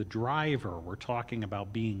longer the driver. We're talking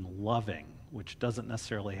about being loving, which doesn't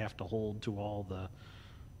necessarily have to hold to all the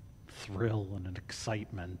thrill and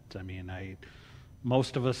excitement. I mean,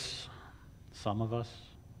 most of us, some of us,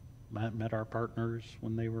 met our partners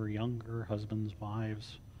when they were younger, husbands,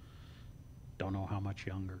 wives. Don't know how much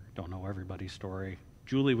younger, don't know everybody's story.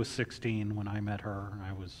 Julie was 16 when I met her.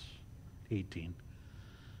 I was 18,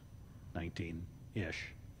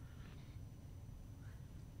 19-ish.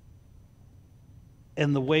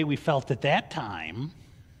 And the way we felt at that time,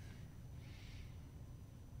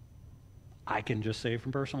 I can just say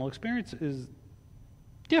from personal experience, is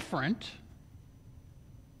different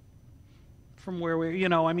from where we, you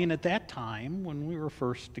know, I mean, at that time when we were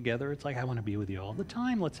first together, it's like, I want to be with you all the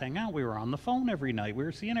time. Let's hang out. We were on the phone every night. We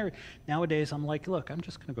were seeing her. Nowadays, I'm like, look, I'm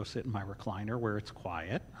just going to go sit in my recliner where it's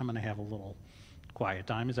quiet. I'm going to have a little quiet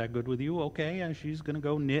time. Is that good with you? Okay. And she's going to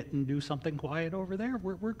go knit and do something quiet over there.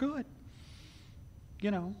 We're good.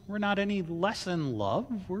 You know, we're not any less in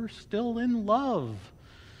love. We're still in love.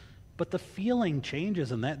 But the feeling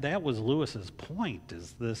changes, and that was Lewis's point,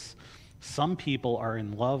 is this. Some people are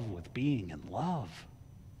in love with being in love.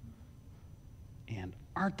 And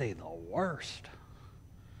aren't they the worst?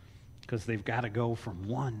 Because they've got to go from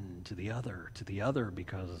one to the other,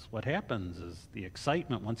 because what happens is the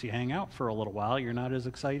excitement, once you hang out for a little while, you're not as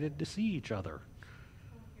excited to see each other.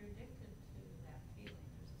 Well, if you're addicted to that feeling,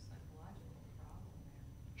 there's a psychological problem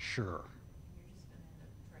there. Sure. You're just going to end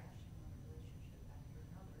up trashing one relationship after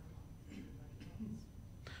another among everybody else.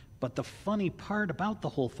 But the funny part about the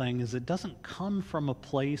whole thing is it doesn't come from a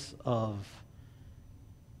place of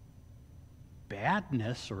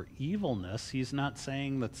badness or evilness. He's not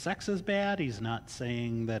saying that sex is bad. He's not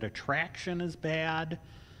saying that attraction is bad.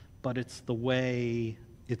 but it's the way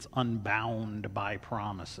it's unbound by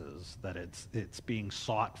promises, that it's being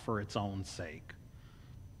sought for its own sake.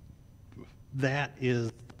 That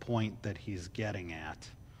is the point that he's getting at.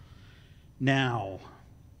 Now,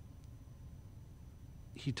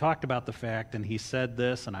 he talked about the fact, and he said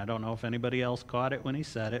this, and I don't know if anybody else caught it when he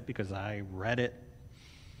said it, because I read it,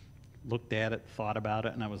 looked at it, thought about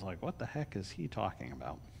it, and I was like, what the heck is he talking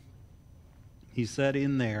about? He said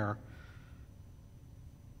in there,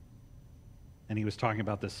 and he was talking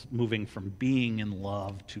about this moving from being in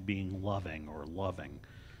love to being loving or loving.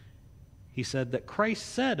 He said that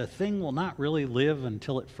Christ said a thing will not really live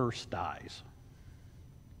until it first dies.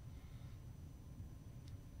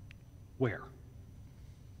 Where?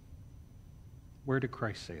 Where did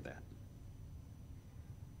Christ say that?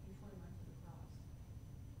 Before he went to the cross.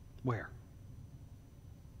 Where?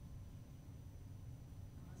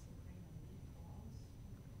 Unless the grain of wheat falls into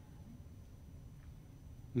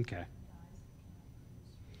the ground, Okay. and dies, it cannot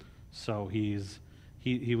produce fruit. So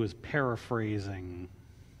he was paraphrasing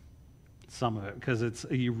some of it, because it's,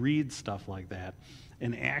 you read stuff like that,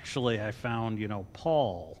 and actually I found,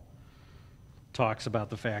 Paul talks about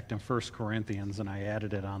the fact in 1 Corinthians, and I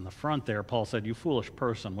added it on the front there. Paul said, "You foolish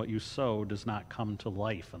person, what you sow does not come to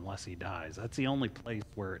life unless he dies." That's the only place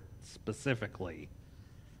where it specifically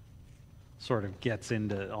sort of gets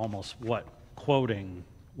into almost quoting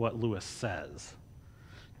what Lewis says.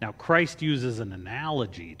 Now, Christ uses an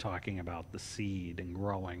analogy talking about the seed and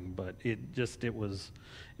growing, but it was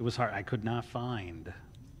hard. I could not find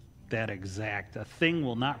that exact. A thing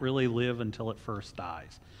will not really live until it first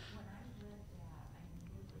dies. When I read that, I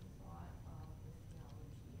immediately thought of the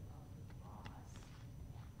theology of the cross,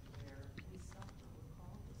 where we suffer, we're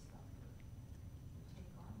called to suffer. We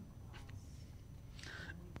take on the cross,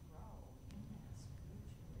 and we grow in that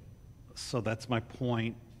spiritually. So that's my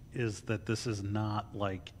point, is that this is not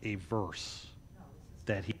like a verse No, this is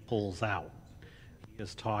that he pulls out. He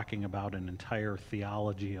is talking about an entire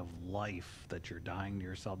theology of life, that you're dying to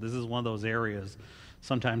yourself. This is one of those areas,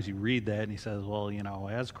 sometimes you read that and he says, well,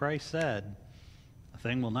 as Christ said, a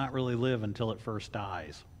thing will not really live until it first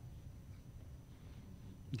dies.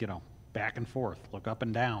 Back and forth, look up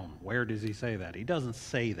and down. Where does he say that? He doesn't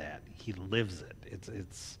say that. He lives it.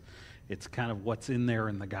 It's kind of what's in there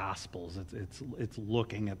in the Gospels. It's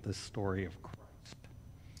looking at this story of Christ.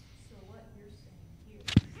 So what you're saying here is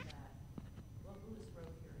that what Lewis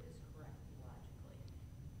wrote here is correct theologically.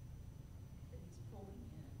 That he's pulling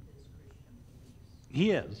in his Christian beliefs.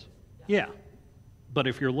 He is, yeah. But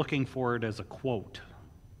if you're looking for it as a quote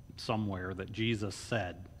somewhere that Jesus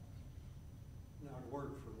said, Not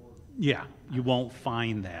word for word. yeah, you won't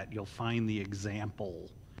find that. You'll find the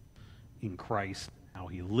example in Christ, how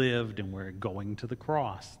he lived, and we're going to the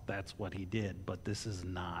cross. That's what he did. But this is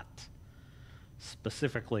not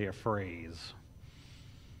specifically a phrase.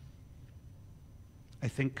 I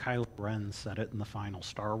think Kylo Ren said it in the final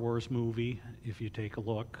Star Wars movie, if you take a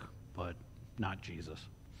look, but not Jesus.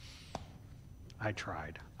 I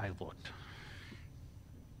tried. I looked.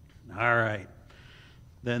 All right.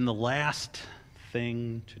 Then the last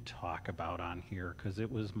thing to talk about on here, because it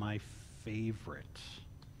was my favorite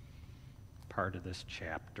part of this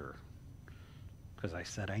chapter, because I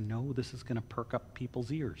said, I know this is going to perk up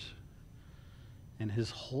people's ears. And his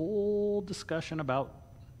whole discussion about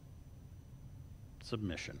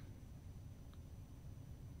submission.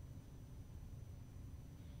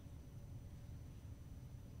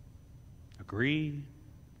 Agree,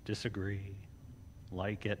 disagree,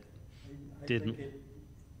 like it, I didn't. think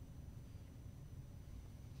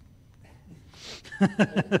I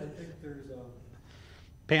think there's a.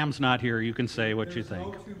 Pam's not here. You can say what you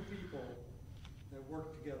think. There's no two people that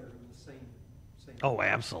work together in the same. Oh,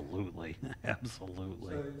 absolutely.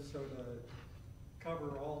 Absolutely. So to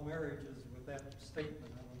cover all marriages with that statement,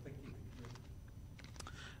 I don't think you can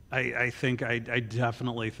do it. I think, I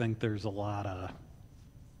definitely think there's a lot of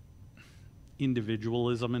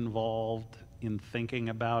individualism involved in thinking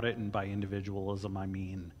about it. And by individualism, I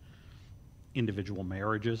mean individual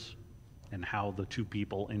marriages and how the two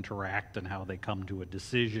people interact and how they come to a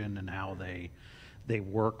decision and how they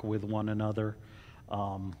work with one another.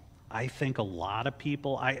 I think a lot of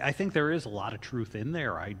people, I think there is a lot of truth in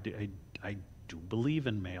there. I do believe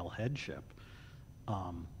in male headship.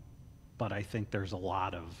 But I think there's a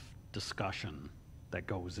lot of discussion that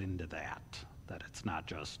goes into that it's not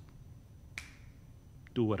just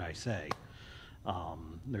do what I say.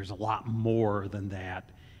 There's a lot more than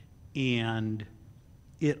that. And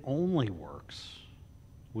it only works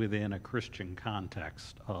within a Christian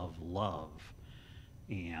context of love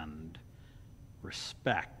and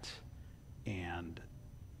respect and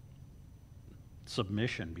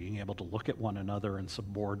submission, being able to look at one another and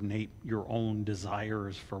subordinate your own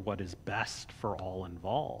desires for what is best for all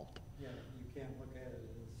involved. Yeah, you can't look at it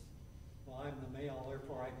as, well, I'm the male,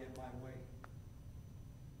 therefore I get my way.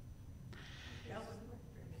 That was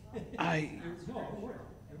very well. No, well,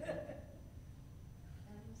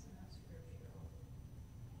 That is not scriptural.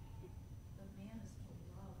 The man is to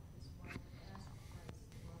love his wife as Christ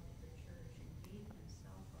loved the church and gave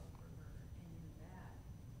himself up for her, and in that,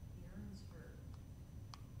 he earns her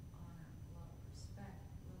honor, love, respect,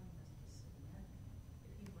 willingness to submit.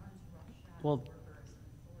 If he runs roughshod Well- over her as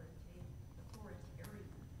an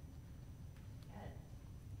authoritarian head,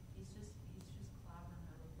 he's just clobbering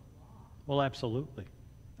her with the law. Well, absolutely.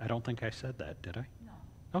 I don't think I said that, did I? No.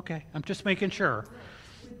 Okay, I'm just making sure.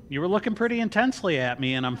 You were looking pretty intensely at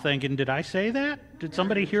me, and I'm thinking, did I say that? Did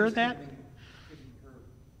somebody hear that? giving her,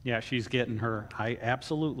 Yeah, she's getting her.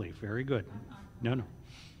 Absolutely. Very good. No.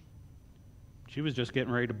 She was just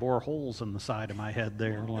getting ready to bore holes in the side of my head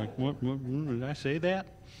there. Like, what did I say that?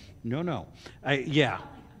 No. Yeah.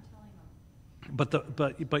 I'm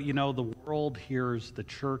telling him. But you know, the world hears the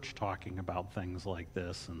church talking about things like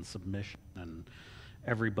this and submission and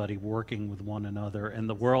everybody working with one another, and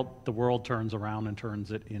the world turns around and turns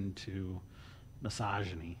it into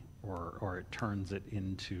misogyny, or it turns it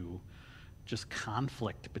into just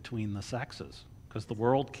conflict between the sexes, because the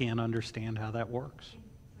world can't understand how that works. They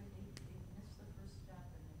missed the first step,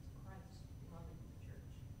 and it's Christ loving the church.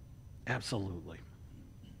 Absolutely.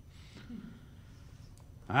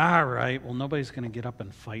 All right, well, nobody's going to get up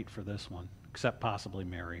and fight for this one, except possibly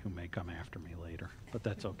Mary, who may come after me later, but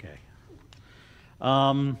that's okay.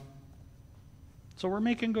 So we're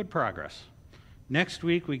making good progress. Next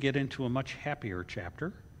week, we get into a much happier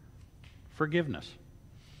chapter, forgiveness.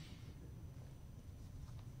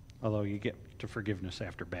 Although you get to forgiveness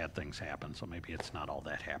after bad things happen, so maybe it's not all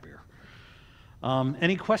that happier.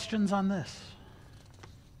 Any questions on this?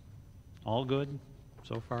 All good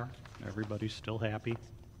so far? Everybody's still happy? Can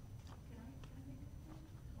I make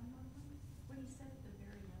one more point? What he said at the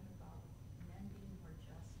very end about men being more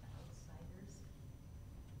just outsiders,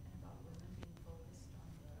 and about women being focused on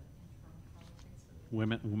the internal politics of the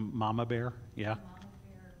Women, Mama Bear? Yeah. Mama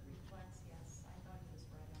Bear reflects, yes, I thought he was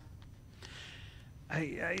right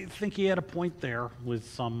on. I think he had a point there with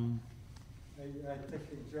some. I think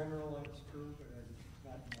in general it's true, but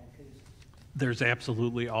not in all cases. There's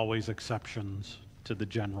absolutely always exceptions to the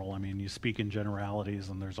general. I mean, you speak in generalities,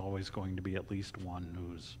 and there's always going to be at least one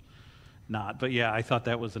who's not. But yeah, I thought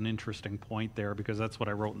that was an interesting point there, because that's what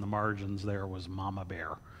I wrote in the margins there was Mama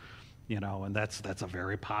Bear, you know, and that's a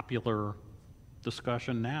very popular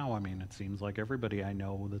discussion now. I mean, it seems like everybody I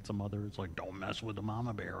know that's a mother is like, don't mess with the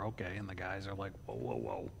Mama Bear, okay? And the guys are like,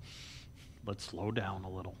 whoa, let's slow down a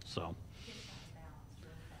little. So. Gets out of balance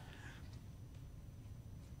real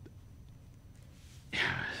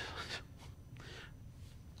fast. I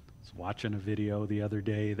was watching a video the other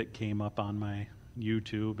day that came up on my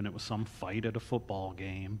YouTube, and it was some fight at a football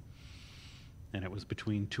game, and it was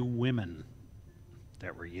between two women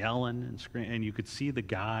that were yelling and screaming, and you could see the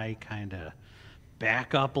guy kind of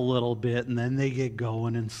back up a little bit, and then they get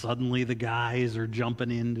going, and suddenly the guys are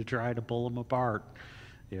jumping in to try to pull them apart.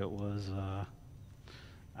 It was,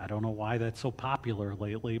 I don't know why that's so popular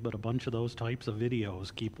lately, but a bunch of those types of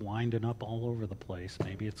videos keep winding up all over the place.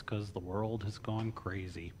 Maybe it's because the world has gone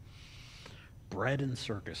crazy. Bread and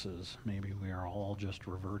circuses. Maybe we are all just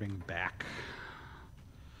reverting back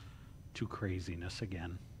to craziness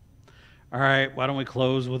again. All right, why don't we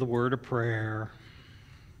close with a word of prayer?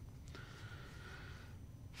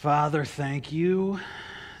 Father, thank you.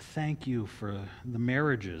 Thank you for the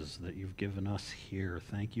marriages that you've given us here.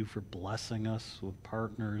 Thank you for blessing us with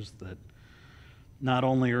partners that not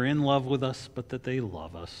only are in love with us, but that they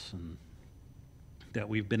love us, and that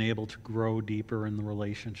we've been able to grow deeper in the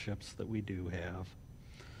relationships that we do have.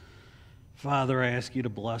 Father, I ask you to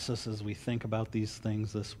bless us as we think about these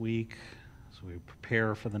things this week, as we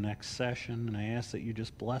prepare for the next session, and I ask that you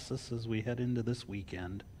just bless us as we head into this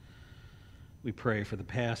weekend. We pray for the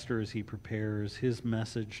pastor as he prepares his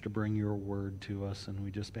message to bring your word to us, and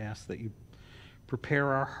we just ask that you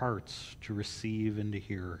prepare our hearts to receive and to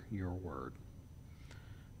hear your word.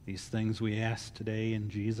 These things we ask today in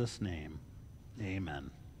Jesus' name.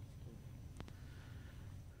 Amen.